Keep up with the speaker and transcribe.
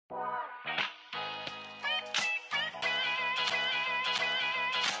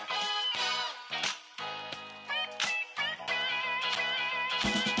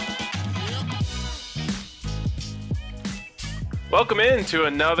Welcome in to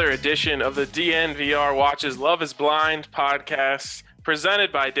another edition of the DNVR Watches Love is Blind podcast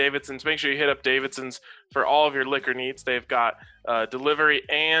presented by Davidson's. Make sure you hit up Davidson's for all of your liquor needs. They've got delivery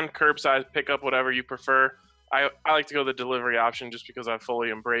and curbside pickup, whatever you prefer. I like to go the delivery option just because I've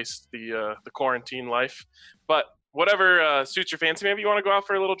fully embraced the quarantine life. But whatever suits your fancy, maybe you want to go out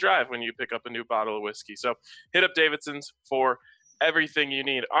for a little drive when you pick up a new bottle of whiskey. So hit up Davidson's for everything you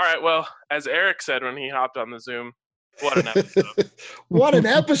need. All right, well, as Eric said when he hopped on the Zoom, what an episode. What an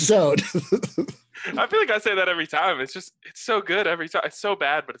episode. I feel like I say that every time. It's so good every time. It's so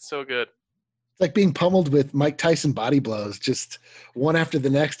bad, but it's so good. It's like being pummeled with Mike Tyson body blows, just one after the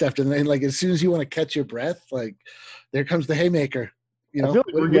next after the next. Like as soon as you want to catch your breath, like there comes the haymaker. You know, I feel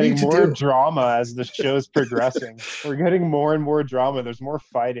like we're getting more drama as the show's progressing. We're getting more and more drama. There's more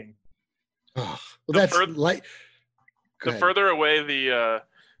fighting. Oh, well, that's like the further away the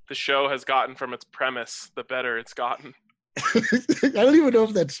show has gotten from its premise, the better it's gotten. I don't even know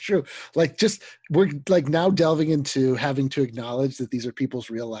if that's true. Like, we're like now delving into having to acknowledge that these are people's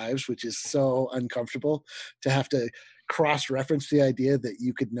real lives, which is so uncomfortable to have to cross-reference the idea that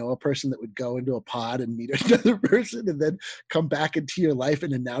you could know a person that would go into a pod and meet another person and then come back into your life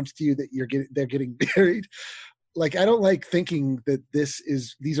and announce to you that they're getting married. Like, I don't like thinking that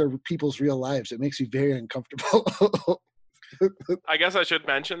these are people's real lives. It makes me very uncomfortable. I guess I should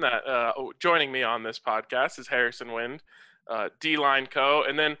mention that joining me on this podcast is Harrison Wind, D-Line Co.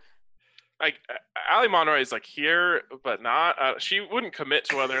 And then like Ali Monroy is like here, but not. She wouldn't commit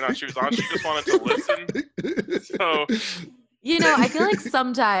to whether or not she was on. She just wanted to listen. So, you know, I feel like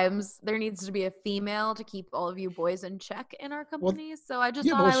sometimes there needs to be a female to keep all of you boys in check in our company. So I just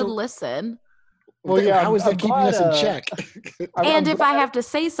thought I would listen. Well, yeah, how is that keeping us in check? And if I have to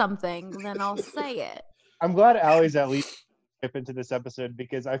say something, then I'll say it. I'm glad Allie's at least into this episode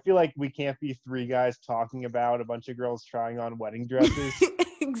because I feel like we can't be three guys talking about a bunch of girls trying on wedding dresses.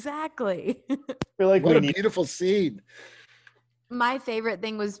 Exactly. I feel like what a beautiful scene. My favorite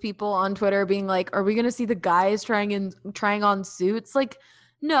thing was people on Twitter being like, are we going to see the guys trying on suits? Like,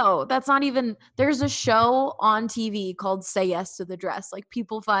 no, that's not even, there's a show on TV called Say Yes to the Dress. Like,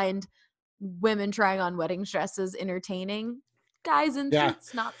 people find women trying on wedding dresses entertaining. Guys in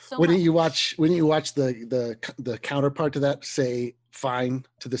suits, not so much. When you watch the counterpart to that, say fine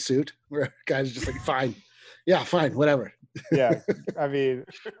to the suit, where guys are just like fine, yeah, fine, whatever. Yeah, I mean,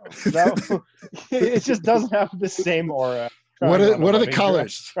 it just doesn't have the same aura. What are the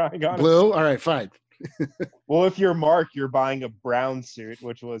colors? Blue. All right, fine. Well, if you're Mark, you're buying a brown suit,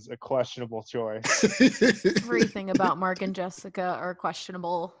 which was a questionable choice. Everything about Mark and Jessica are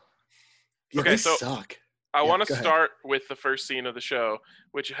questionable. Yeah, okay, they so suck. I want to start with the first scene of the show,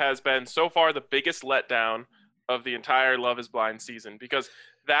 which has been so far the biggest letdown of the entire Love is Blind season, because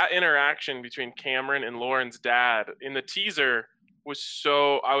that interaction between Cameron and Lauren's dad in the teaser I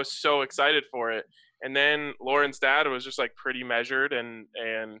was so excited for it. And then Lauren's dad was just like pretty measured and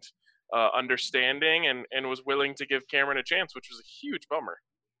understanding and was willing to give Cameron a chance, which was a huge bummer.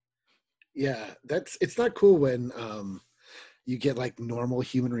 Yeah, it's not cool when you get like normal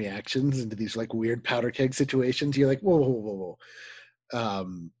human reactions into these like weird powder keg situations. You're like, whoa.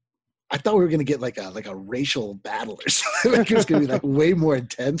 I thought we were gonna get like a racial battle or something. Like it was gonna be like way more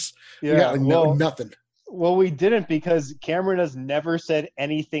intense. Yeah, nothing. Well, we didn't because Cameron has never said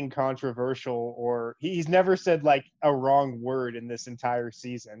anything controversial, or he's never said like a wrong word in this entire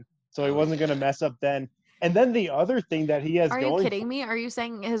season. So he wasn't gonna mess up then. And then the other thing that he has Are you kidding me? Are you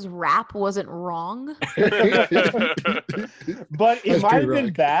saying his rap wasn't wrong? But it might have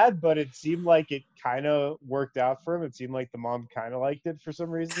been bad, but it seemed like it kind of worked out for him. It seemed like the mom kind of liked it for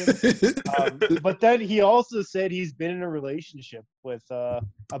some reason. But then he also said he's been in a relationship with a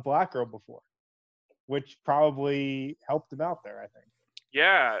black girl before, which probably helped him out there, I think.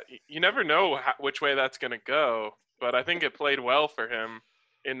 Yeah, you never know which way that's going to go, but I think it played well for him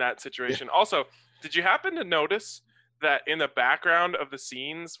in that situation. Yeah. Also, did you happen to notice that in the background of the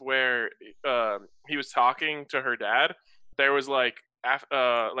scenes where he was talking to her dad, there was like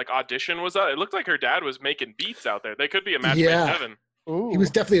audition was up? It looked like her dad was making beats out there. They could be a match made in heaven. Ooh. He was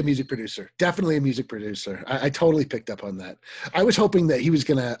definitely a music producer. I totally picked up on that. I was hoping that he was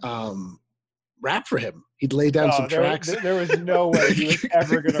going to rap for him. He'd lay down some tracks. There was no way he was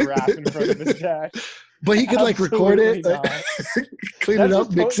ever going to rap in front of his dad. But he could like record it, clean it up,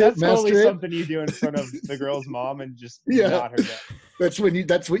 mix it, master totally it. Something you do in front of the girl's mom and just not her dad. That's what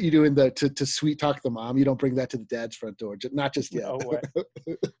you do in to sweet talk the mom. You don't bring that to the dad's front door, not just yet. No way.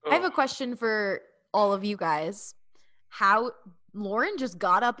 I have a question for all of you guys. How Lauren just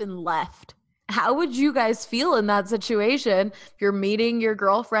got up and left. How would you guys feel in that situation if you're meeting your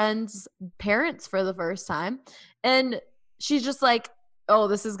girlfriend's parents for the first time and she's just like, oh,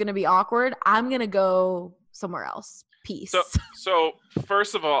 this is gonna be awkward. I'm gonna go somewhere else. Peace. So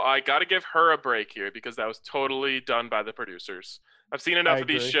first of all, I got to give her a break here because that was totally done by the producers. I've seen enough of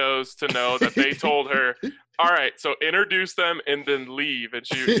these shows to know that they told her, all right, so introduce them and then leave. And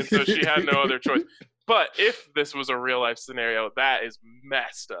so she had no other choice. But if this was a real life scenario, that is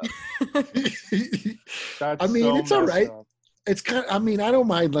messed up. That's I mean, so it's all messed right. up. It's kind of, I mean, I don't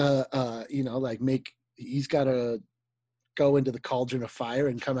mind, he's got to go into the cauldron of fire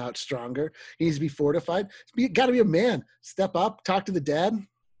and come out stronger. He needs to be fortified. Got to be a man. Step up, talk to the dad.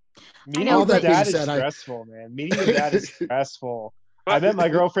 Meeting know, your but- dad is Being said, stressful, man. Meeting your dad is stressful. I met my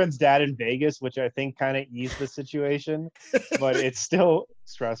girlfriend's dad in Vegas, which I think kind of eased the situation, but it's still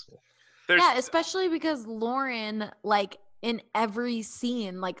stressful. Yeah, especially because Lauren, like in every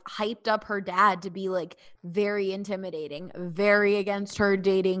scene, like hyped up her dad to be like very intimidating, very against her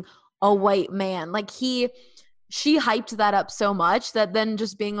dating a white man. Like she hyped that up so much that then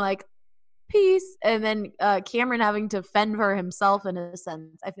just being like, peace, and then Cameron having to fend for himself in a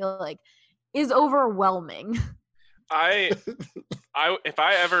sense, I feel like is overwhelming. If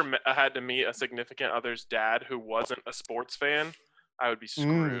I ever had to meet a significant other's dad who wasn't a sports fan, I would be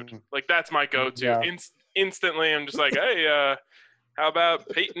screwed. Like that's my go-to. Yeah. Instantly, I'm just like, hey, how about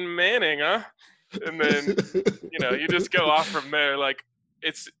Peyton Manning, huh? And then you just go off from there. Like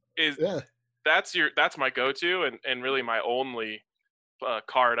that's my go-to and really my only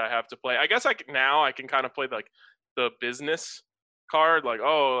card I have to play. I guess I can kind of play like the business card, like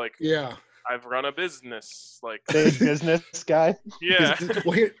Yeah. I've run a business, like Big business guy. yeah.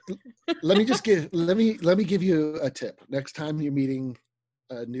 Well, here, let me give you a tip. Next time you're meeting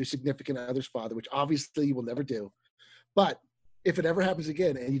a new significant other's father, which obviously you will never do, but if it ever happens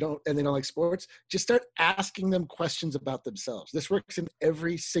again and they don't like sports, just start asking them questions about themselves. This works in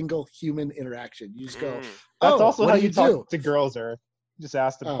every single human interaction. You just go, That's also what how do you do? talk to girls, Earth. Just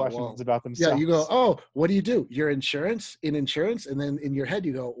ask them Oh, questions well, about themselves. Yeah, you go, oh, what do you do? You're in insurance? And then in your head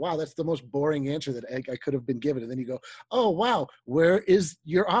you go, wow, that's the most boring answer that I could have been given. And then you go, oh, wow, where is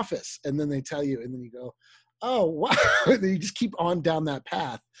your office? And then they tell you, and then you go, oh, wow. And then you just keep on down that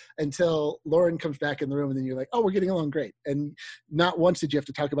path until Lauren comes back in the room, and then you're like, oh, we're getting along great. And not once did you have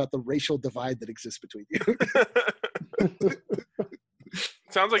to talk about the racial divide that exists between you.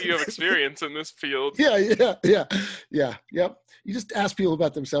 Sounds like you have experience in this field. Yeah. Yep. You just ask people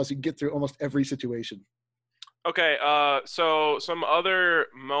about themselves. You can get through almost every situation. Okay, so some other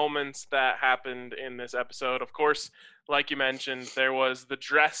moments that happened in this episode. Of course, like you mentioned, there was the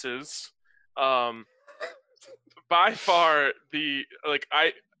dresses. By far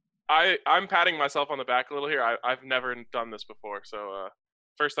I'm patting myself on the back a little here. I've never done this before, so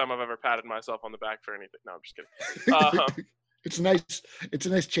first time I've ever patted myself on the back for anything. No, I'm just kidding. It's a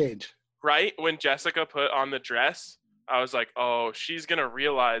nice change. Right when Jessica put on the dress, I was like, oh, she's gonna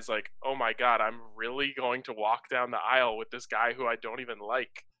realize, like, oh my god, I'm really going to walk down the aisle with this guy who I don't even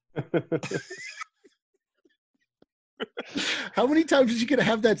like. How many times is she gonna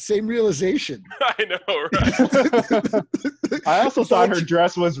have that same realization? I know, right? I also thought her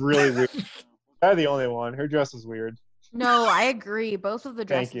dress was really weird. I'm the only one. Her dress was weird. No, I agree. Both of the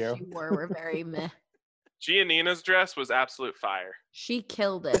Thank dresses you. she wore were very meh. Giannina's dress was absolute fire. She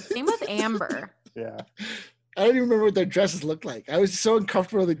killed it. Same with Amber. Yeah. I don't even remember what their dresses looked like. I was so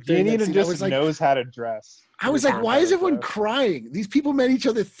uncomfortable that Giannina scene. just knows how to dress. I was like, why is everyone crying? These people met each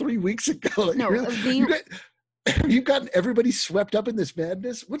other 3 weeks ago. Like, No, really? You've gotten everybody swept up in this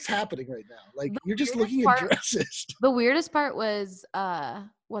madness. What's happening right now? Like, you're just looking at dresses. The weirdest part was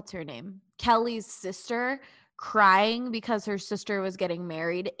what's her name? Kelly's sister crying because her sister was getting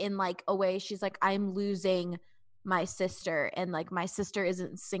married in like a way she's like, I'm losing my sister, and like my sister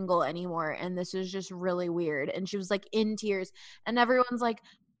isn't single anymore, and this is just really weird. And she was like in tears, and everyone's like,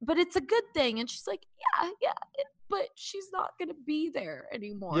 but it's a good thing. And she's like, yeah, but she's not gonna be there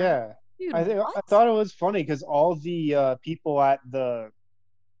anymore. Yeah. Dude, I thought it was funny because all the people at the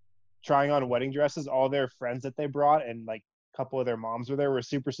trying on wedding dresses, all their friends that they brought and like a couple of their moms were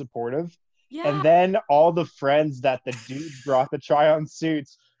super supportive. yeah. And then all the friends that the dudes brought to try on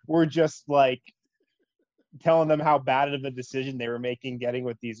suits were just like telling them how bad of a decision they were making getting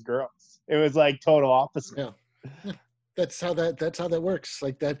with these girls. It was like total opposite. Yeah. That's how that works.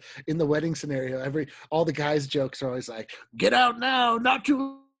 Like that in the wedding scenario, all the guys' jokes are always like, get out now, not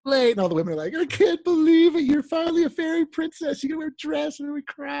too late. And all the women are like, I can't believe it. You're finally a fairy princess. You can wear a dress, and everyone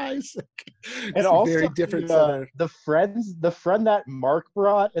cries. And also very different. the friend that Mark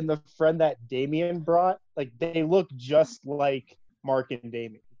brought and the friend that Damien brought, like they look just like Mark and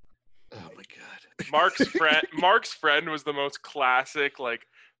Damien. Oh my god. Mark's friend was the most classic like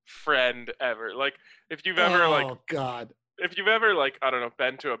friend ever. Like if you've ever oh god. if you've ever like I don't know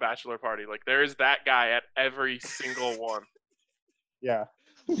been to a bachelor party, like there is that guy at every single one. Yeah.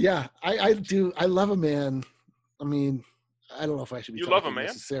 Yeah, I do. I love a man. I mean, I don't know if I should be You love a talking man?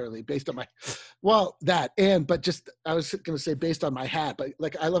 necessarily based on my, but just I was going to say based on my hat, but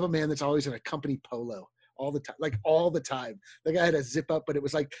like I love a man that's always in a company polo all the time, like all the time. Like I had a zip up, but it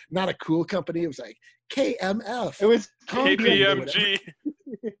was like not a cool company. It was like KMF. It was Hungry or whatever. KPMG.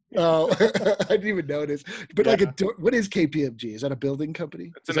 Oh, I didn't even notice. But Yeah. what is KPMG? Is that a building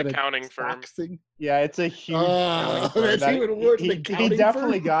company? It's Is an that a accounting firm. stocks thing? Yeah, it's a huge. Oh, accounting firm. that's That- even worse, an He accounting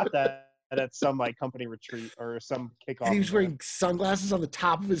definitely firm? got that at some like company retreat or some kickoff. And he was event. wearing sunglasses on the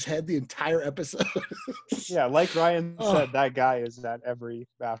top of his head the entire episode. Yeah, like Ryan Oh. said, that guy is at every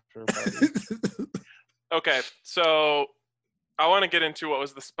bachelor party. Okay, so I want to get into what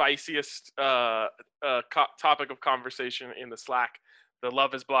was the spiciest topic of conversation in the Slack, the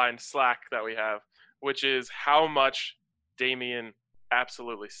Love is Blind Slack that we have, which is how much Damien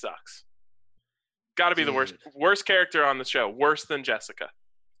absolutely sucks. Got to be the worst character on the show, worse than Jessica.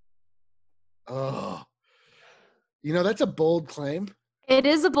 Oh, that's a bold claim. It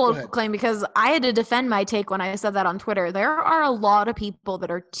is a bold ahead. claim because I had to defend my take when I said that on Twitter. There are a lot of people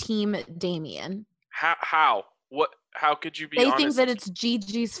that are team Damien. How? What? How could you be They honest? think that it's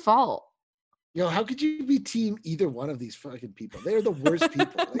Gigi's fault. How could you be team either one of these fucking people? They're the worst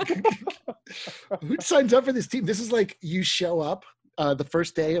people. Like, who signs up for this team? This is like you show up the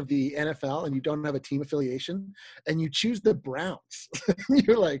first day of the NFL and you don't have a team affiliation and you choose the Browns.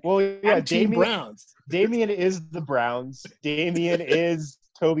 You're like, Well, yeah, I'm team Damien, Browns. Damien is the Browns. Damien is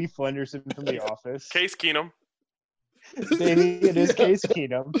Toby Flenderson from The Office. Case Keenum. Damien is Case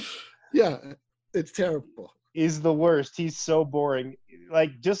Keenum. Yeah, it's terrible. Is the worst. He's so boring.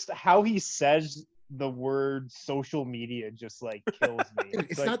 Like just how he says the word social media just like kills me.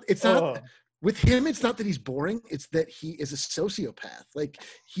 It's not with him. It's not that he's boring. It's that he is a sociopath.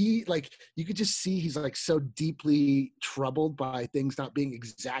 You could just see he's like so deeply troubled by things not being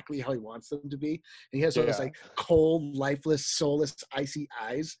exactly how he wants them to be. And he has those like cold, lifeless, soulless, icy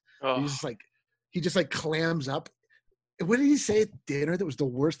eyes. Oh. He just like clams up. What did he say at dinner that was the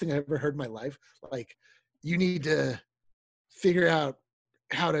worst thing I ever heard in my life? Like, you need to figure out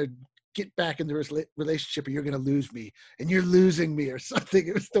how to get back in the relationship or you're going to lose me. And you're losing me or something.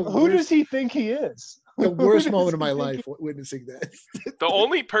 It was the Who does he think he is? The worst moment of my life witnessing that. The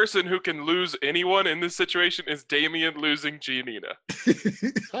only person who can lose anyone in this situation is Damien losing Giannina.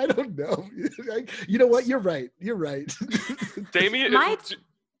 I don't know. You know what? You're right. Damien,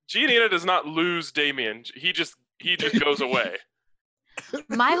 Giannina does not lose Damien. He just goes away.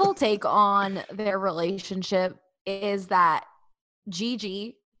 My whole take on their relationship is that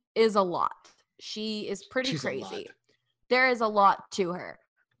Gigi is a lot. She is pretty She's a crazy. lot. There is a lot to her.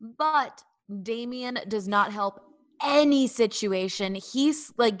 But Damien does not help any situation.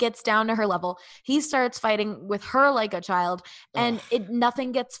 He's like gets down to her level. He starts fighting with her like a child and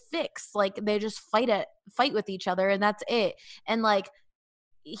nothing gets fixed. Like they just fight with each other and that's it. And like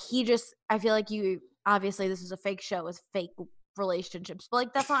I feel like obviously this is a fake show with fake relationships, but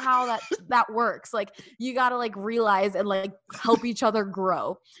like that's not how that works. Like you gotta like realize and like help each other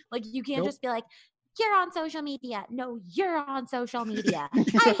grow. Like you can't just be like, you're on social media. No, you're on social media.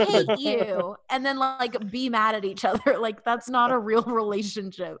 I hate you. And then like be mad at each other. Like that's not a real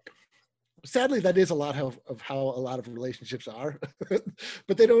relationship. Sadly, that is a lot of how a lot of relationships are,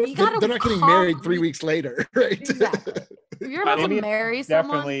 but they're not getting married 3 weeks later, right? Exactly. If you're about to marry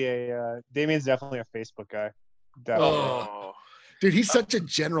someone, Damien's definitely a Facebook guy. Definitely. Oh. Dude, he's such a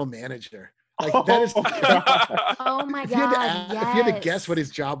general manager. Like that is. oh my god! If you had to guess what his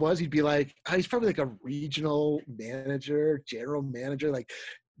job was, he'd be like, he's probably like a regional manager, general manager. Like,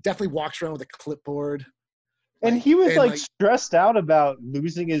 definitely walks around with a clipboard. And he was like stressed out about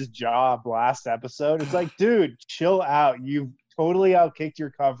losing his job last episode. It's like, dude, chill out. You've totally outkicked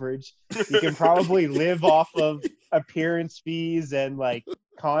your coverage. You can probably live off of appearance fees and like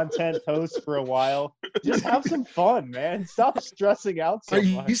content posts for a while. Just have some fun, man. Stop stressing out so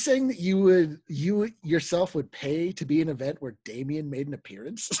much. Are you saying that you yourself would pay to be an event where Damien made an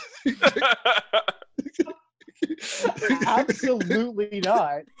appearance? Absolutely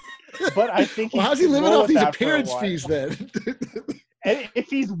not. But I think how's he living off these appearance fees then? And if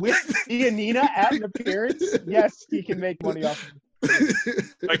he's with Giannina at an appearance, yes, he can make money off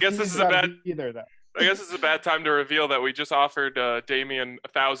it. I guess this is a bad time to reveal that we just offered Damien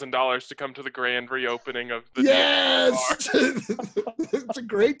 $1,000 to come to the grand reopening of the Yes! It's a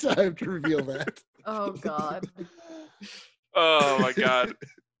great time to reveal that. Oh god. Oh my god.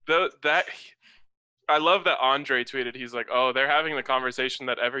 I love that Andre tweeted. He's like, "Oh, they're having the conversation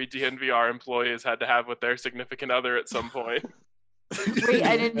that every DNVR employee has had to have with their significant other at some point." Wait,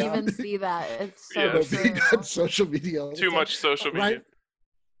 I didn't Yeah. even see that. It's so Yeah. About being true. on social media. all the Too time. much social media.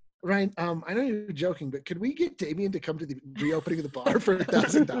 Ryan, I know you're joking, but could we get Damien to come to the reopening of the bar for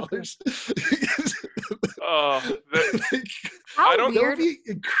 $1,000? Oh, How I don't- That would weird. be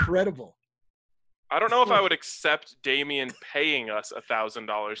incredible. I don't know if I would accept Damien paying us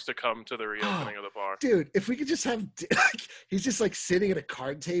 $1,000 to come to the reopening of the bar. Dude, if we could just have, like, he's just like sitting at a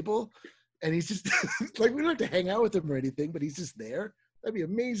card table and he's just like, we don't have to hang out with him or anything, but he's just there. That'd be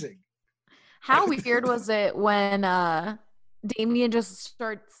amazing. How weird was it when Damien just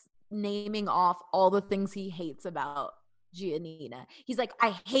starts naming off all the things he hates about Giannina? He's like,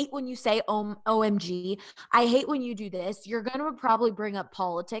 I hate when you say OMG. I hate when you do this. You're going to probably bring up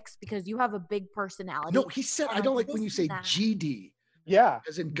politics because you have a big personality. No, he said, I don't like when you say That. GD, Yeah.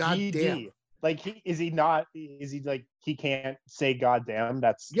 as in GD. goddamn. Like, is he like, he can't say goddamn?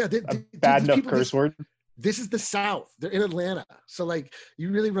 That's Yeah, a bad enough curse word. This is the South. They're in Atlanta. So, like,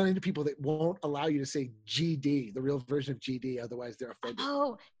 you really run into people that won't allow you to say GD, the real version of GD. Otherwise, they're offended.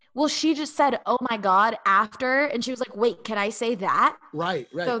 Oh, well, she just said, oh my God, after. And she was like, wait, can I say that? Right.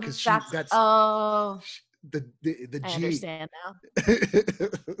 So Because that's oh, the I G. understand now.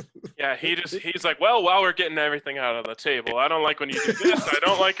 Yeah, he's like, well, while we're getting everything out of the table, I don't like when you do this. I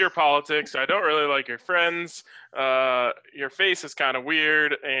don't like your politics. I don't really like your friends. Your face is kind of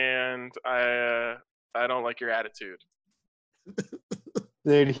weird, and I don't like your attitude.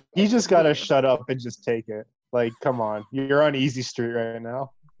 Dude, he just got to shut up and just take it. Like, come on. You're on easy street right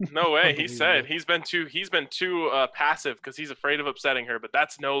now. No way. He said he's been too passive because he's afraid of upsetting her. But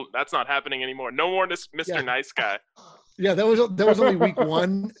that's not happening anymore. No more Mr. Yeah. Nice Guy. Yeah, that was only week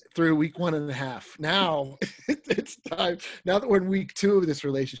 1 through week 1.5. Now it's time. Now that we're in week 2 of this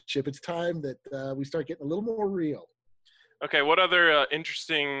relationship, it's time that we start getting a little more real. Okay, what other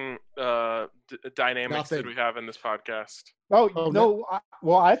interesting dynamics did Nothing. we have in this podcast? Oh, Oh, no.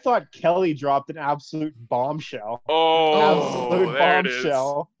 I thought Kelly dropped an absolute bombshell. Oh, Absolute there it is.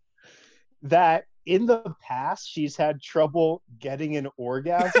 bombshell. That in the past, she's had trouble getting an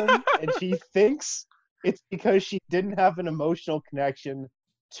orgasm, and she thinks it's because she didn't have an emotional connection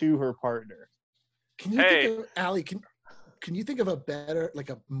to her partner. Can you think of, Allie, can you think of a better,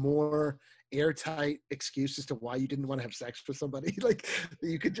 like a more airtight excuse as to why you didn't want to have sex with somebody? Like,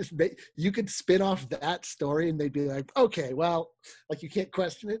 you could just you could spin off that story and they'd be like, okay, well, like, you can't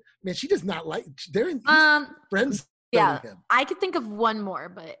question it. Man, she does not like, they're in friends. Yeah, Him. I could think of one more,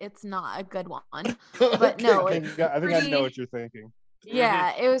 but it's not a good one. But no, I think I pretty- know what you're thinking.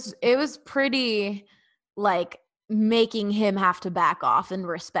 Yeah, it was pretty like making him have to back off and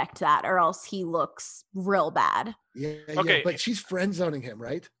respect that, or else he looks real bad. Yeah, Okay. yeah, but she's friend zoning him,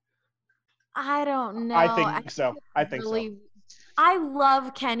 right? I don't know. I think so. I think so. really- I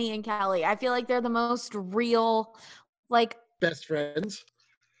love Kenny and Kelly. I feel like they're the most real. Like, Best friends.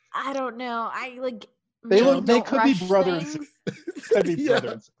 I don't know. I like. They maybe they don't could be rush brother and things. sister. Could be Yeah.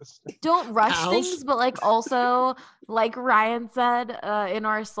 brother and sister. Don't rush Pals. things, but like also, like Ryan said in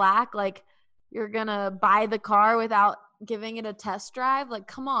our Slack, like you're gonna buy the car without giving it a test drive. Like,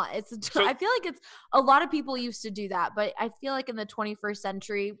 come on, So- I feel like it's a lot of people used to do that, but I feel like in the 21st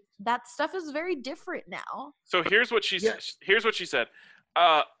century, that stuff is very different now. So here's what she Yeah. said. Here's what she said.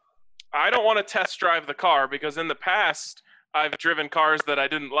 I don't want to test drive the car because in the past I've driven cars that I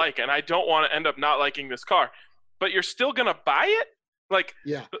didn't like, and I don't want to end up not liking this car. But you're still gonna buy it? Like,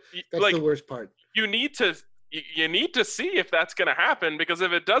 Yeah, that's like the worst part. you need to see if that's gonna happen, because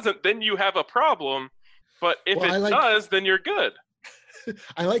if it doesn't, then you have a problem. But if Well, I it like- does, then you're good.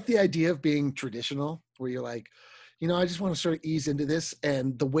 I like the idea of being traditional, where you're like, you know, I just want to sort of ease into this.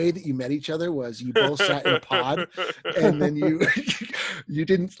 And the way that you met each other was you both sat in a pod, and then you you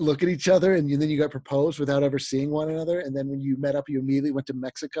didn't look at each other, and then you got proposed without ever seeing one another. And then when you met up, you immediately went to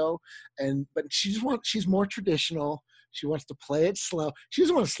Mexico. But she's more traditional. She wants to play it slow. She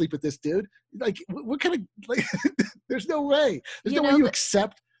doesn't want to sleep with this dude. Like, what kind of, like? There's no way. There's You no know way you that-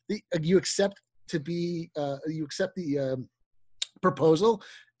 accept the proposal,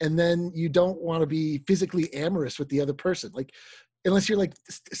 and then you don't want to be physically amorous with the other person, like, unless you're like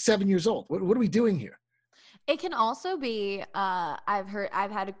 7 years old. What are we doing here? It can also be I've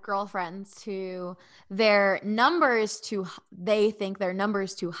had girlfriends who they think their number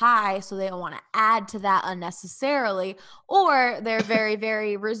is too high, so they don't want to add to that unnecessarily, or they're very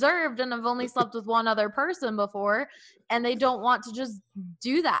very reserved and have only slept with one other person before, and they don't want to just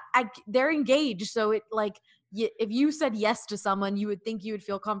do that. They're engaged, so it like if you said yes to someone, you would think you would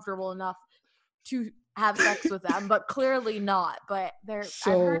feel comfortable enough to have sex with them, but clearly not. But I've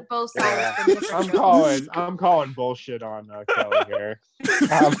So- heard both sides Yeah. from different I'm shows. calling bullshit on Kelly here.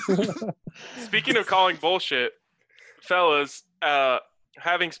 Um, Speaking of calling bullshit, fellas,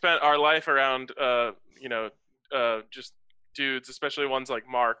 having spent our life around, just dudes, especially ones like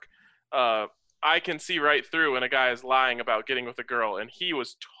Mark, I can see right through when a guy is lying about getting with a girl, and he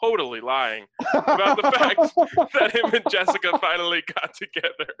was totally lying about the fact that him and Jessica finally got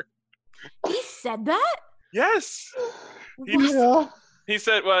together. He said that? Yes. He just- yeah. He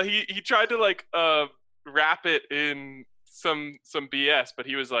said, well, he tried to like wrap it in some BS, but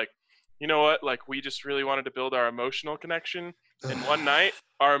he was like, you know what? Like, we just really wanted to build our emotional connection, and one night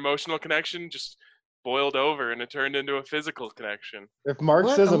our emotional connection just boiled over and it turned into a physical connection. If Mark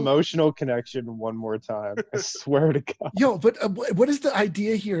What? says emotional connection one more time, I swear to God. Yo, but what is the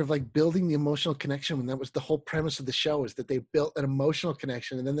idea here of like building the emotional connection when that was the whole premise of the show, is that they built an emotional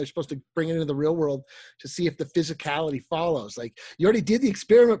connection and then they're supposed to bring it into the real world to see if the physicality follows? Like, you already did the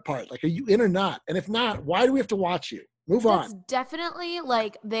experiment part. Like, are you in or not? And if not, why do we have to watch you? Move That's on. definitely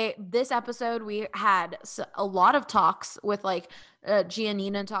like this episode we had a lot of talks with like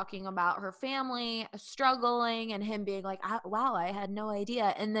Giannina talking about her family struggling and him being like, wow, I had no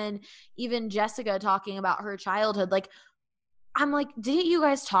idea. And then even Jessica talking about her childhood. Like, I'm like, didn't you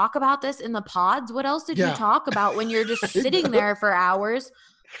guys talk about this in the pods? What else did you Yeah. talk about when you're just I sitting know. there for hours?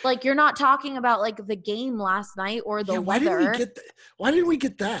 Like, you're not talking about like the game last night or the Yeah, why weather. didn't we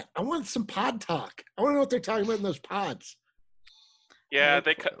get that? I want some pod talk. I want to know what they're talking about in those pods. Yeah, No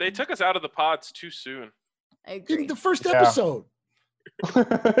they clue. took us out of the pods too soon. I agree. In the first Yeah. episode.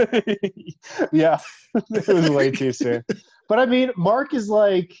 Yeah, it was way too soon. But I mean, Mark is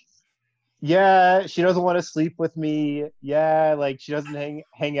like, yeah, she doesn't want to sleep with me. Yeah, like she doesn't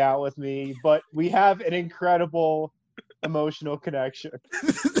hang out with me. But we have an incredible emotional connection.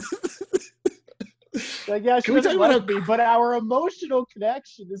 Like, yeah, she Can we doesn't talk about love me, but our emotional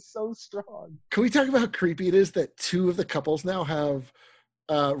connection is so strong. Can we talk about how creepy it is that two of the couples now have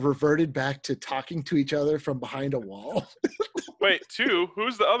reverted back to talking to each other from behind a wall? Wait, two?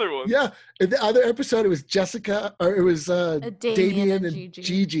 Who's the other one? Yeah. In the other episode, it was Jessica, or it was Damien Damien and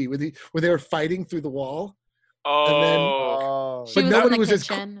Gigi, where they were fighting through the wall. Oh, She But was nobody in the was as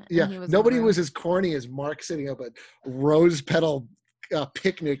kitchen. Yeah, and he was in the nobody room. was as corny as Mark sitting up at rose petal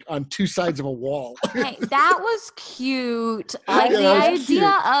picnic on two sides of a wall. Hey, that was cute. I- Like, Yeah, the that was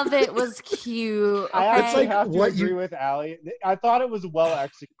idea of it was cute. I Okay? actually like have to what agree you- with Allie. I thought it was well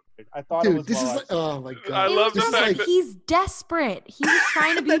executed. I thought it Dude, was this well is like, executed. oh my god! I It love was the just fact like that- he's desperate. He was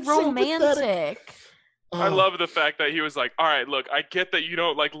trying to be That's so pathetic. romantic. I Oh. love the fact that he was like, all right, look, I get that you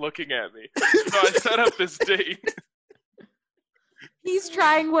don't like looking at me. So I set up this date. He's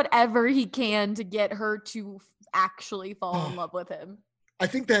trying whatever he can to get her to actually fall in Oh. love with him. I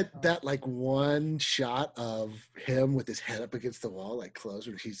think that like one shot of him with his head up against the wall, like close,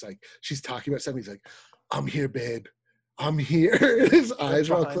 when she's talking about something, he's like, "I'm here, babe. I'm here." His eyes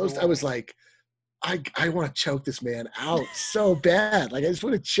are all behind the closed. I was wall. like, I want to choke this man out so bad. Like, I just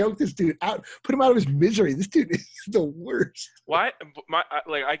want to choke this dude out, put him out of his misery. This dude is the worst. Why?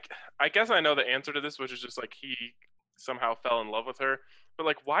 I guess I know the answer to this, which is just like he somehow fell in love with her. But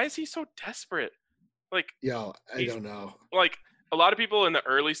like, why is he so desperate? Like, Yo, I He's- don't know. like a lot of people in the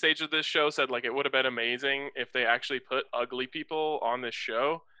early stage of this show said like it would have been amazing if they actually put ugly people on this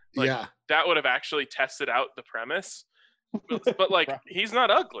show. Like, Yeah. that would have actually tested out the premise. But like, Right. he's not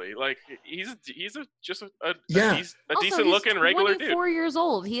ugly. Like, he's just a Yeah. Also, decent he's looking regular dude. 24 years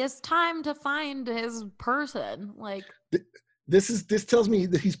old. He has time to find his person. Like, This tells me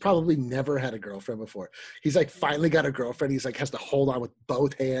that he's probably never had a girlfriend before. He's like finally got a girlfriend. He's like has to hold on with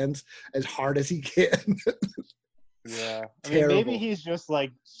both hands as hard as he can. Yeah. I mean, maybe Terrible. he's just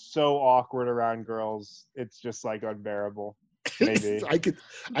like so awkward around girls. It's just like unbearable. Maybe.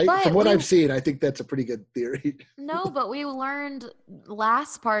 But From what we- I've seen, I think that's a pretty good theory. no, but we learned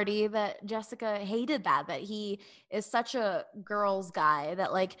last party that Jessica hated that he is such a girl's guy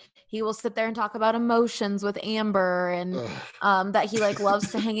that like he will sit there and talk about emotions with Amber and Ugh. that he like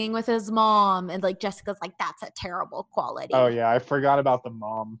loves to hanging with his mom and like Jessica's like that's a terrible quality. Oh yeah, I forgot about the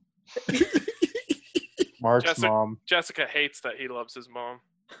mom. Mark's Jessica- mom. Jessica hates that he loves his mom.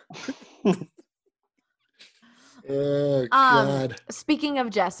 Oh God. Speaking of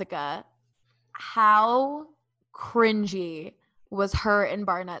Jessica, how cringy was her and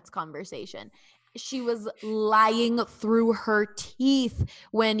Barnett's conversation? She was lying through her teeth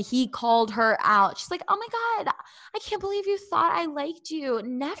when he called her out. She's like, "Oh my God, I can't believe you thought I liked you.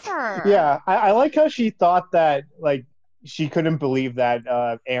 Never." Yeah, I like how she thought that like she couldn't believe that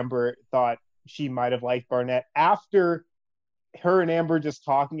Amber thought she might have liked Barnett after her and Amber just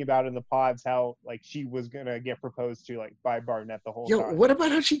talking about in the pods how like she was gonna get proposed to like by Barnett the whole Yo, time. what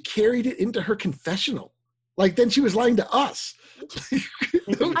about how she carried it into her confessional? Like then she was lying to us.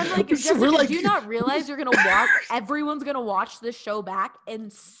 I'm like, So Jessica, do you not realize you're gonna watch? Everyone's gonna watch this show back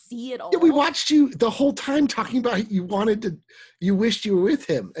and see it all. yeah, we watched you the whole time talking about you wished you were with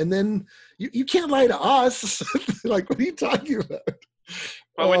him, and then you can't lie to us. Like, what are you talking about?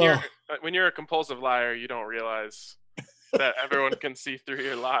 But when you're a compulsive liar, you don't realize that everyone can see through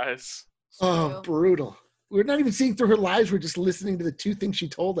your lies. Oh, brutal. We're not even seeing through her lies. We're just listening to the two things she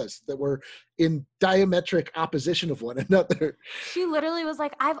told us that were in diametric opposition of one another. She literally was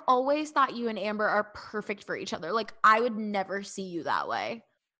like, I've always thought you and Amber are perfect for each other. Like, I would never see you that way.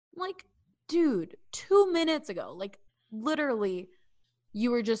 I'm like, dude, 2 minutes ago, like, literally,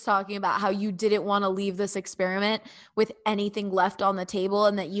 you were just talking about how you didn't want to leave this experiment with anything left on the table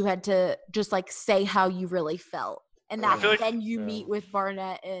and that you had to just, like, say how you really felt. And that then you meet with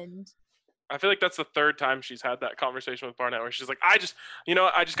Barnett and... I feel like that's the third time she's had that conversation with Barnett where she's like, I just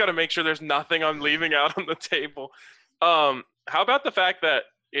got to make sure there's nothing I'm leaving out on the table. How about the fact that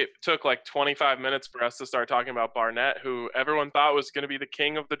it took like 25 minutes for us to start talking about Barnett, who everyone thought was going to be the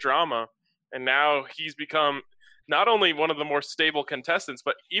king of the drama. And now he's become not only one of the more stable contestants,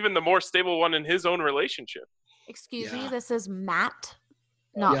 but even the more stable one in his own relationship. Excuse me, this is Matt,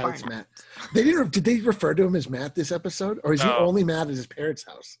 not Barnett. It's Matt. Did they refer to him as Matt this episode? Or is he only Matt at his parents'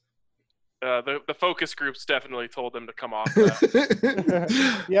 house? The focus groups definitely told them to come off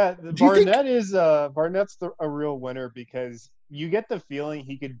that. Yeah, Barnett's a real winner because you get the feeling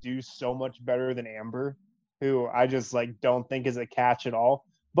he could do so much better than Amber, who I just like don't think is a catch at all.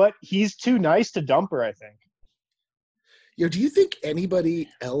 But he's too nice to dump her, I think. Yo, do you think anybody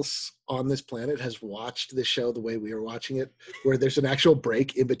else on this planet has watched this show the way we are watching it, where there's an actual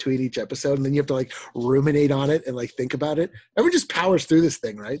break in between each episode and then you have to like ruminate on it and like think about it? Everyone just powers through this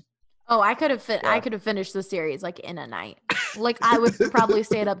thing, right? Oh, I could have finished the series like in a night. Like I would probably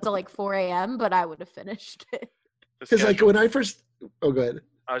stayed up till like 4 a.m., but I would have finished it. Because like when I first, go ahead.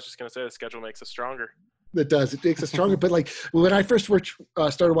 I was just gonna say the schedule makes us stronger. It does. It makes us stronger. But like when I first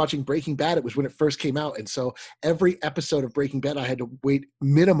started watching Breaking Bad, it was when it first came out. And so every episode of Breaking Bad, I had to wait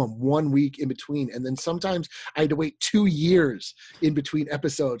minimum 1 week in between. And then sometimes I had to wait 2 years in between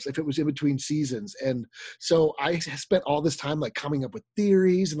episodes if it was in between seasons. And so I spent all this time like coming up with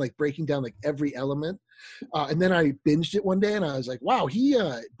theories and like breaking down like every element. And then I binged it one day and I was like, wow, he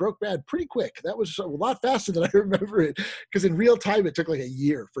broke Bad pretty quick. That was a lot faster than I remember it. Because in real time, it took like a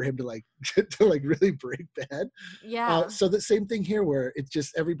year for him to like really break Bad. Yeah. So the same thing here where it's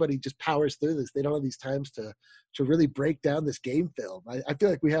just everybody just powers through this. They don't have these times to really break down this game film. I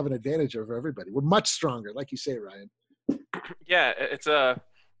feel like we have an advantage over everybody. We're much stronger, like you say, Ryan. Yeah,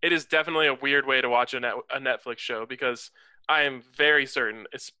 it is definitely a weird way to watch a Netflix show because I am very certain,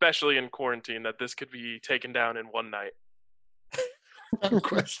 especially in quarantine, that this could be taken down in one night. No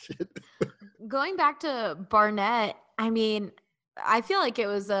question. Going back to Barnett, I mean, I feel like it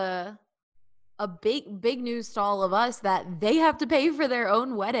was a big news to all of us that they have to pay for their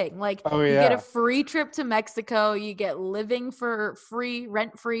own wedding. Like, you get a free trip to Mexico, you get living for free,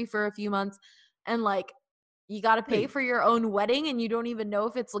 rent free for a few months, and like, you got to pay for your own wedding and you don't even know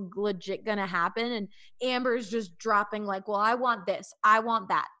if it's legit going to happen. And Amber's just dropping like, well, I want this. I want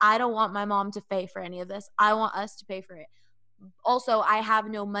that. I don't want my mom to pay for any of this. I want us to pay for it. Also, I have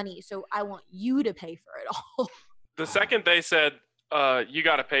no money, so I want you to pay for it all. The second they said, you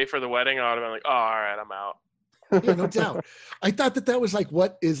got to pay for the wedding, I would have been like, oh, all right, I'm out. Yeah, no doubt. I thought that was like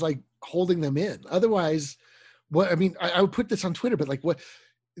what is like holding them in. Otherwise, I would put this on Twitter, but like what –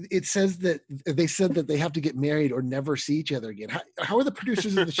 it says that they said that they have to get married or never see each other again. How are the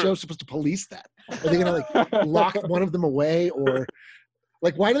producers of the show supposed to police that? Are they going to like lock one of them away or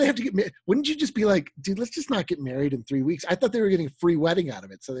like, why do they have to get married? Wouldn't you just be like, dude, let's just not get married in 3 weeks. I thought they were getting a free wedding out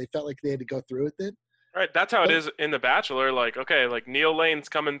of it. So they felt like they had to go through with it. Right. That's how it is in The Bachelor. Like, okay, like Neil Lane's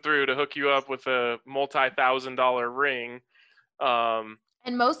coming through to hook you up with a multi-$1,000 ring.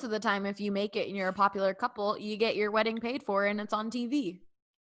 And most of the time, if you make it and you're a popular couple, you get your wedding paid for and it's on TV.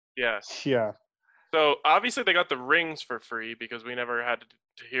 Yes. Yeah. So obviously they got the rings for free because we never had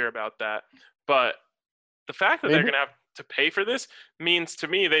to hear about that. But the fact that they're going to have to pay for this means to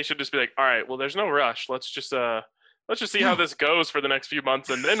me they should just be like, all right, well, there's no rush. Let's just see how this goes for the next few months,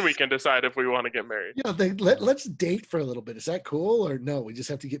 and then we can decide if we want to get married. Yeah, let's date for a little bit. Is that cool or no? We just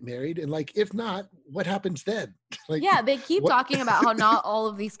have to get married, and like if not, what happens then? Like, yeah, they keep talking about how not all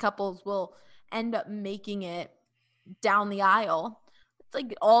of these couples will end up making it down the aisle.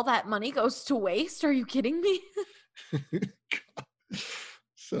 Like all that money goes to waste. Are you kidding me?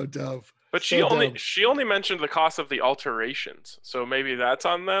 So dumb. But So dumb. she only mentioned the cost of the alterations, so maybe that's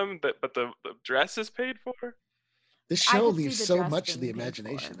on them. But the dress is paid for. This I show could see leaves the so dress much to the being paid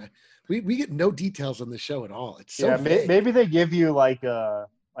imagination. for. We get no details on the show at all. It's so Yeah, vague. maybe they give you like a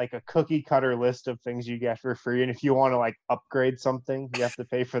cookie cutter list of things you get for free, and if you want to like upgrade something, you have to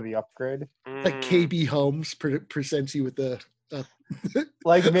pay for the upgrade. Like Mm. KB Holmes presents you with the.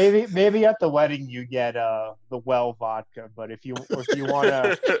 Like maybe at the wedding you get the well vodka, but if you want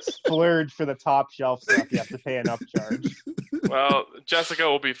to splurge for the top shelf stuff, you have to pay an upcharge. Well, Jessica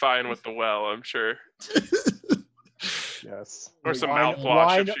will be fine with the well, I'm sure. Yes. Or some Wine- mouthwash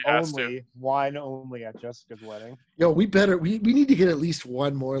wine if she has to. only, Wine only at Jessica's wedding. Yo, we need to get at least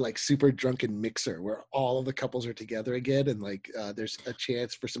one more like super drunken mixer where all of the couples are together again and like there's a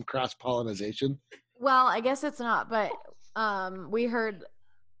chance for some cross pollination. Well, I guess it's not, but we heard,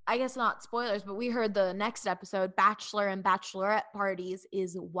 I guess not spoilers, but we heard the next episode, Bachelor and Bachelorette parties,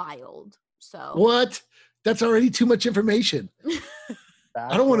 is wild. So What? That's already too much information.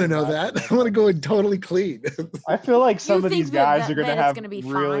 I don't want to know that. I want to go in totally clean. I feel like some You of these think that- guys are that gonna it's have gonna be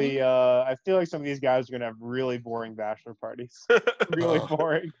really. fine? I feel like some of these guys are gonna have really boring bachelor parties. Really Oh.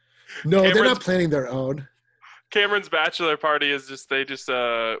 boring. No, they're Cameron's- not planning their own. Cameron's bachelor party is just they just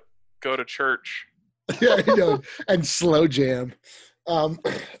go to church. Yeah, I know. And slow jam.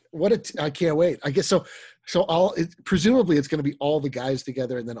 I can't wait. I guess so. So presumably it's going to be all the guys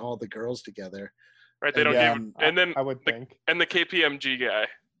together and then all the girls together. Right? They don't Yeah, give and then I would think. and the KPMG guy.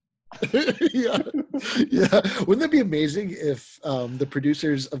 Yeah, yeah. Wouldn't that be amazing if the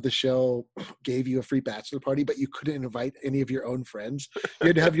producers of the show gave you a free bachelor party, but you couldn't invite any of your own friends? You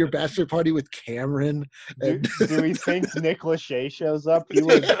had to have your bachelor party with Cameron. Do we think Nick Lachey shows up? He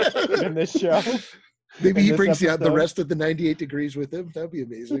was in this show. Maybe in he this brings the episode? rest of the 98 degrees with him. That'd be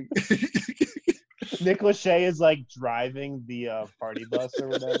amazing. Nick Lachey is like driving the party bus or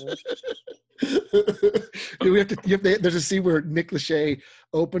whatever. There's a scene where Nick Lachey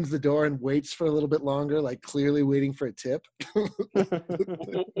opens the door and waits for a little bit longer, like clearly waiting for a tip.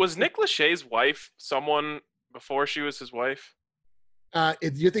 Was Nick Lachey's wife someone before she was his wife?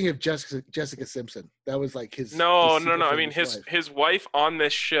 You're thinking of Jessica Simpson. That was like his. No. his super I mean famous his wife on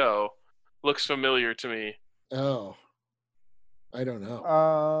this show looks familiar to me. Oh, I don't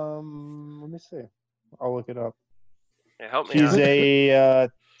know. Let me see. I'll look it up. Yeah, help me She's out. a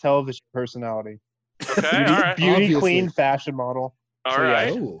television personality. Okay, all right. Beauty Obviously. queen fashion model. All So, yeah.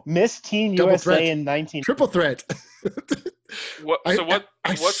 right. Oh, Miss Teen Double USA threat. in 19. triple threat.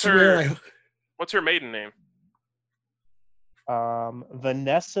 What's her maiden name?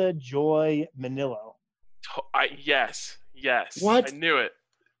 Vanessa Joy Manillo. Yes. What? I knew it.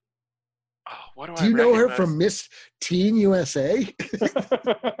 Oh, what do I Do you know her recognize? from Miss Teen USA?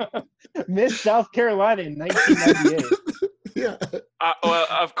 Miss South Carolina in 1998. Yeah. Well,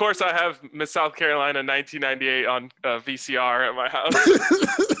 of course, I have Miss South Carolina 1998 on VCR at my house.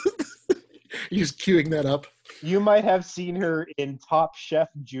 You're just queuing that up. You might have seen her in Top Chef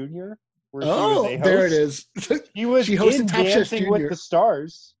Junior. Where she was Oh, a host. there it is. She was She hosted in Top Chef Dancing with Junior. the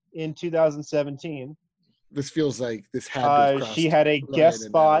Stars in 2017. This feels like this had to have crossed She had a Ryan guest and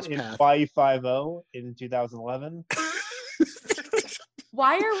spot Nana's in path. Hawaii Five-0 in 2011.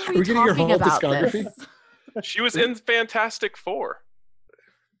 why are Are we we getting your talking whole about discography? this? She was in Fantastic Four.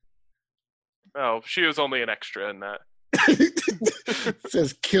 Oh, she was only an extra in that. It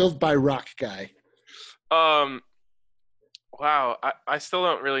says killed by rock guy. Wow, I still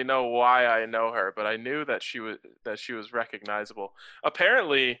don't really know why I know her, but I knew that she was recognizable.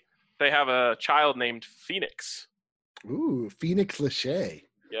 Apparently, they have a child named Phoenix. Ooh, Phoenix Lachey.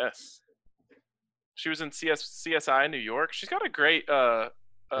 Yes, she was in CSI New York. She's got a great Yeah.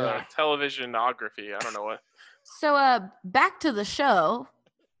 televisionography. I don't know what. So back to the show.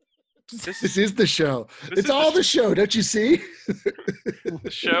 This is the show. This It's is all the show, don't you see? The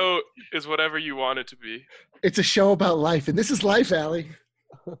show is whatever you want it to be. It's a show about life, and this is life, Allie.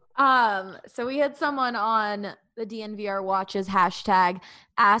 So we had someone on the DNVR Watches hashtag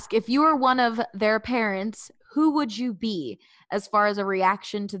ask, if you were one of their parents, who would you be as far as a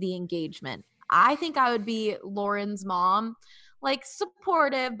reaction to the engagement? I think I would be Lauren's mom, like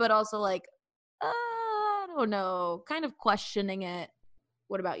supportive, but also like, I don't know, kind of questioning it.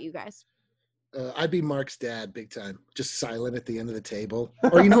 What about you guys? I'd be Mark's dad, big time. Just silent at the end of the table.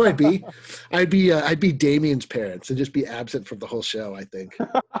 Or you know who I'd be? I'd be Damien's parents and just be absent from the whole show, I think.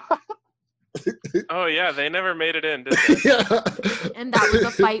 Oh yeah, they never made it in, did they? Yeah. And that was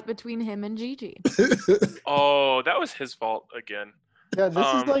a fight between him and Gigi. Oh, that was his fault again. Yeah, this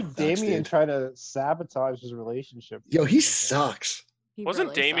is like Sucks, Damien dude. trying to sabotage his relationship. Yo, he sucks. He Wasn't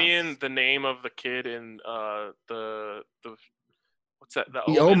really Damien sucks. the name of the kid in the what's that?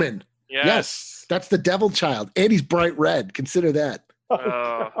 The Omen. Yes. That's the devil child. And he's bright red. Consider that.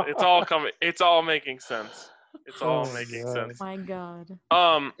 It's all coming. It's all making sense. It's all Oh, making God. sense. My God.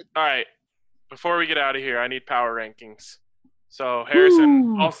 All right. Before we get out of here, I need power rankings. So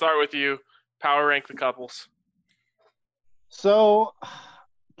Harrison, Woo. I'll start with you. Power rank the couples. So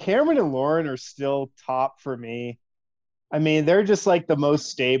Cameron and Lauren are still top for me. I mean, they're just like the most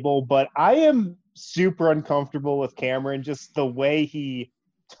stable, but I am super uncomfortable with Cameron, just the way he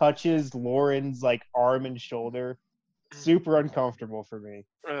touches Lauren's like arm and shoulder. Super uncomfortable for me.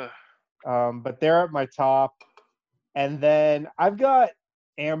 Ugh. But they're at my top. And then I've got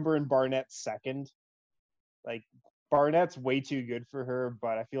Amber and Barnett second. Like Barnett's way too good for her,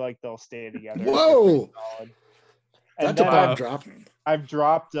 but I feel like they'll stay together. Whoa. Solid. That's And a then bomb drop. I've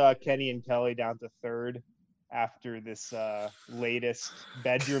dropped Kenny and Kelly down to third after this latest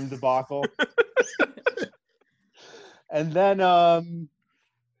bedroom debacle. And then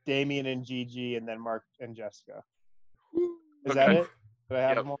Damien and Gigi, and then Mark and Jessica. Is that Okay. it? Did I have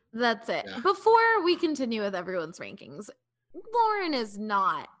Yep. them all? That's it. Yeah. Before we continue with everyone's rankings, Lauren is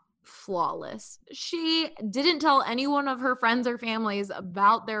not flawless. She didn't tell any one of her friends or families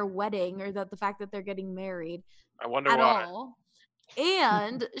about their wedding or that the fact that they're getting married I wonder at why. all.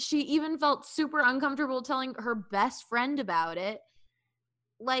 And she even felt super uncomfortable telling her best friend about it.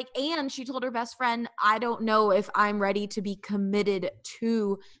 Like, and she told her best friend, I don't know if I'm ready to be committed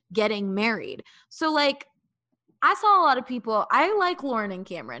to getting married. So, like, I saw a lot of people. I like Lauren and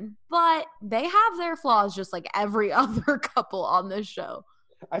Cameron, but they have their flaws just like every other couple on this show.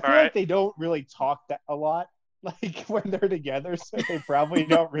 I feel Alright. like they don't really talk that a lot, like when they're together, so they probably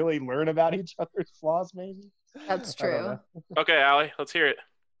don't really learn about each other's flaws. Maybe That's I don't true. know. Okay, Allie, let's hear it.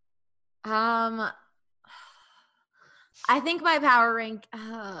 I think my power rank.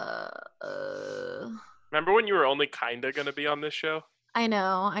 Remember when you were only kinda gonna be on this show? I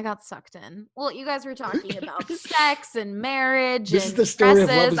know I got sucked in. Well, you guys were talking about sex and marriage This is and the story of Love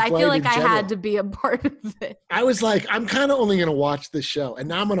dresses. is I feel Blind like in I general. had to be a part of it. I was like, I'm kind of only going to watch this show, and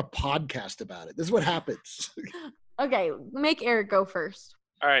now I'm going to podcast about it. This is what happens. Okay, make Eric go first.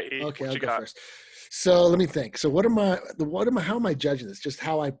 All right, E, Okay, what I'll you go got? first. So let me think. So how am I judging this? Just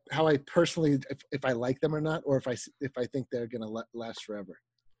how I personally, if I like them or not, or if I think they're going to last forever.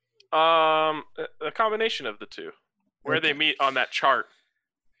 A combination of the two. Where they Okay. meet on that chart.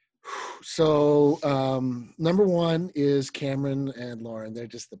 So number one is Cameron and Lauren. They're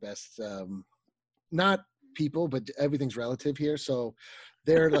just the best. Not people, but everything's relative here. So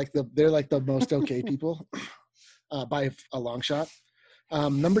they're like the most okay people by a long shot.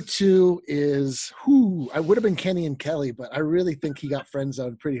 Number two is I would have been Kenny and Kelly, but I really think he got friend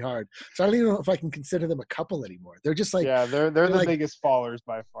zoned pretty hard. So I don't even know if I can consider them a couple anymore. They're just like, Yeah, they're the like- biggest fallers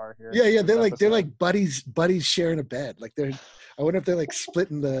by far here. yeah, this they're episode. like buddies sharing a bed. Like I wonder if they're like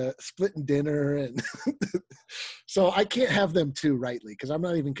splitting dinner, and so I can't have them two rightly because I'm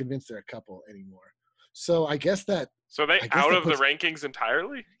not even convinced they're a couple anymore. So I guess that So they I guess out that of the puts- rankings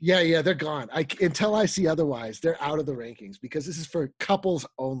entirely? yeah, they're gone. Until I see otherwise, they're out of the rankings because this is for couples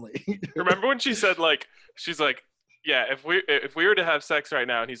only. Remember when she said she's like, yeah, if we were to have sex right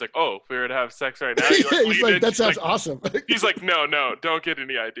now, and he's like, oh, if we were to have sex right now, He's leaned like, in, that she's sounds like, awesome. He's like, no, don't get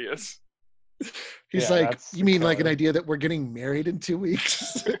any ideas. He's Yeah, like, that's you mean like an code. idea that we're getting married in 2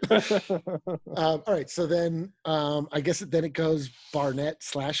 weeks? All right, so then I guess then it goes Barnett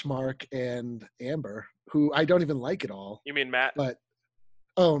 / Mark and Amber, who I don't even like at all. You mean Matt? But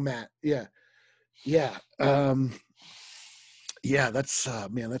Matt, yeah. Yeah, that's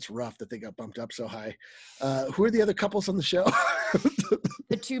man, that's rough that they got bumped up so high. Who are the other couples on the show?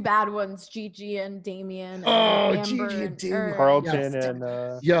 The two bad ones, Gigi and Damien. And Oh, Amber Gigi and Damien. Carlton Yes.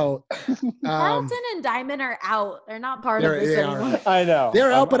 and Yo, Carlton and Diamond are out. They're not part of this they are anymore. out. I know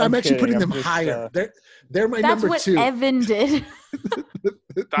They're out, but I'm actually kidding. putting them I'm just, higher. They're my That's number what two. Evan did.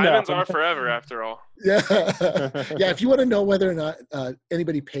 Diamonds No. are forever, after all. Yeah, yeah. If you want to know whether or not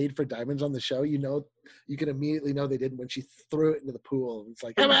anybody paid for diamonds on the show, you can immediately know they didn't when she threw it into the pool. It's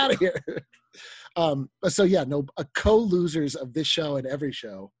like, I'm out of here. So yeah, no. Co-losers of this show and every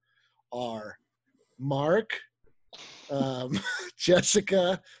show are Mark,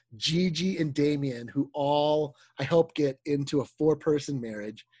 Jessica, Gigi, and Damien, who all I hope get into a 4-person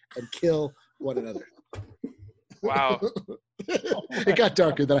marriage and kill one another. Wow. It got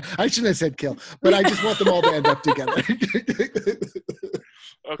darker than I shouldn't have said kill, but I just want them all to end up together.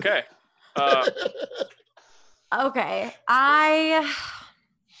 Okay. Okay,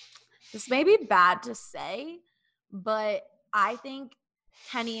 this may be bad to say, but I think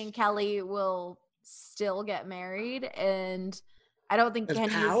Kenny and Kelly will still get married, and I don't think As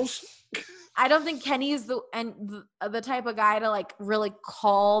pals? I don't think Kenny's the type of guy to like really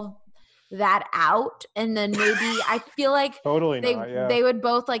call that out, and then maybe I feel like Totally they not. Yeah. they would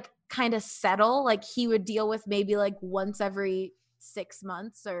both like kind of settle. Like he would deal with maybe like once every 6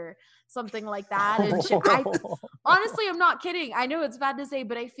 months or something like that. And honestly, I'm not kidding. I know it's bad to say,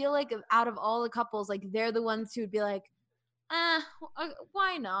 but I feel like out of all the couples, like they're the ones who would be like,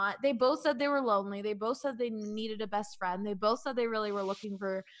 why not? They both said they were lonely. They both said they needed a best friend. They both said they really were looking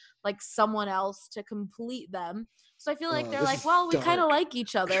for like someone else to complete them. So I feel like they're this like, is well, we kind of dark. like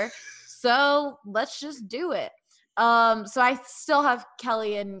each other, so let's just do it. So I still have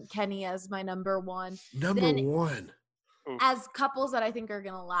Kelly and Kenny as my number one. Number Then- one. As couples that I think are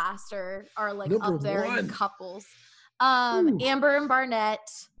gonna last or are like Number up there in one. couples. Ooh. Amber and Barnett,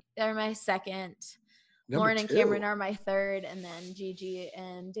 they're my second. Number Lauren and two. Cameron are my third, and then Gigi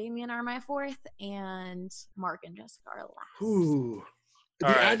and Damien are my fourth, and Mark and Jessica are last. Ooh. The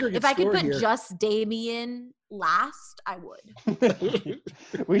All right. aggregate If I could score put here. just Damien last, I would.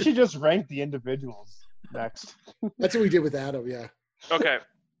 We should just rank the individuals next. That's what we did with Adam. Yeah. Okay.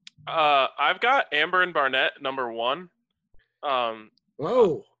 I've got Amber and Barnett number one.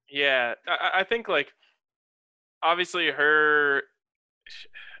 Whoa. Yeah, I think like obviously her,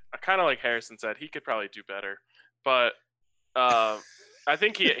 kind of like Harrison said, he could probably do better, but I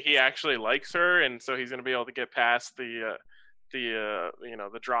think he actually likes her, and so he's gonna be able to get past the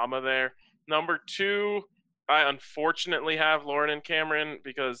drama there. Number two, I unfortunately have Lauren and Cameron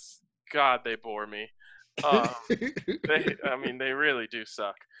because God, they bore me. They really do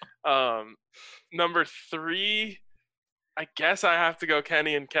suck. Number three, I guess I have to go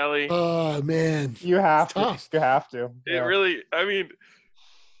Kenny and Kelly. Oh man. You have It's to. tough. You have to. It really,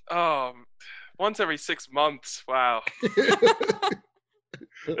 once every 6 months. Wow.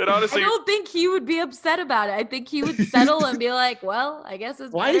 It I honestly, don't think he would be upset about it. I think he would settle and be like, "Well, I guess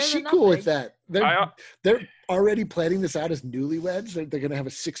it's." Why better is she than cool with nothing." that? They're already planning this out as newlyweds. They're gonna have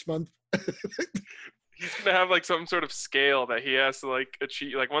a 6-month. he's gonna have like some sort of scale that he has to like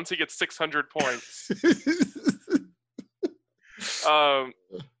achieve. Like once he gets 600 points.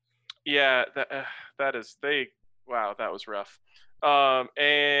 Yeah, that is they. Wow, that was rough.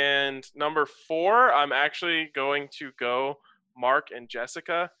 And number four, I'm actually going to go Mark and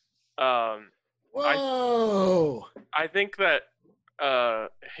Jessica. Whoa. I think that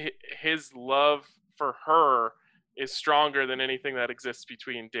his love for her is stronger than anything that exists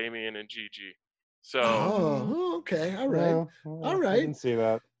between Damien and Gigi. So Oh, okay. All right. Yeah, All I right. didn't see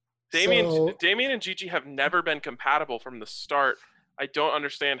that. Damien and Gigi have never been compatible from the start. I don't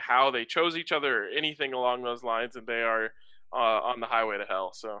understand how they chose each other or anything along those lines, and they are on the highway to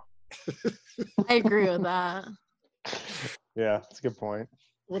hell. So I agree with that. Yeah, that's a good point.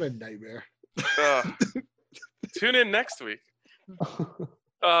 What a nightmare. tune in next week.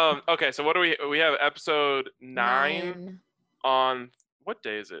 Okay, so what do we have? Episode 9 on what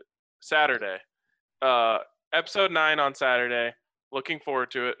day is it? Saturday. Episode 9 on Saturday. Looking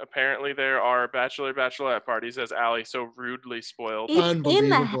forward to it. Apparently there are bachelorette parties, as Allie so rudely spoiled.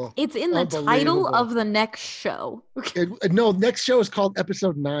 Unbelievable. It's in the title Unbelievable. of the next show. No, next show is called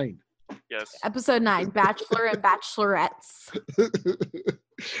episode 9. Yes, Episode 9, Bachelor and Bachelorettes.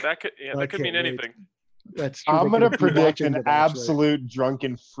 that could I mean can't wait. anything. That's true. I'm They gonna could be predict watching an The Bachelor. absolute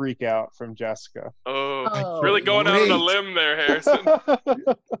drunken freak out from Jessica. Oh. Really going out on a Wait. limb there, Harrison.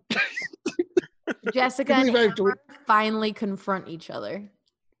 Jessica I and believe I have to Amber finally confront each other.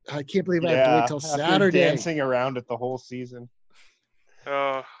 I can't believe I have to wait till after Saturday. dancing around it the whole season. Oh,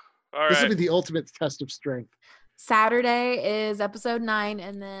 all This will right. be the ultimate test of strength. Saturday is episode 9,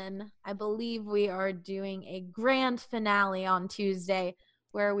 and then I believe we are doing a grand finale on Tuesday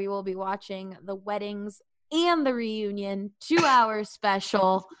where we will be watching the weddings and the reunion 2-hour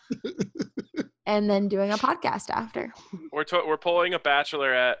special and then doing a podcast after. We're pulling a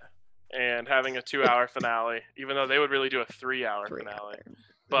Bachelorette and having a 2-hour finale, even though they would really do a 3-hour finale.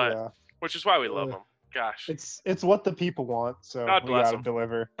 But Yeah. which is why we love them. Gosh. It's what the people want, so God we bless gotta 'em.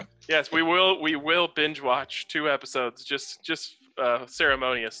 deliver. Yes, we will binge watch 2 episodes just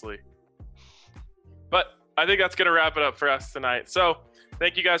ceremoniously. But I think that's gonna wrap it up for us tonight. So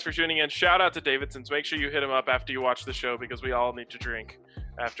thank you guys for tuning in. Shout out to Davidson's. Make sure you hit him up after you watch the show because we all need to drink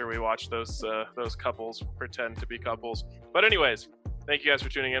after we watch those couples pretend to be couples. But anyways, thank you guys for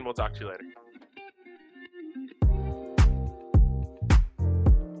tuning in. We'll talk to you later.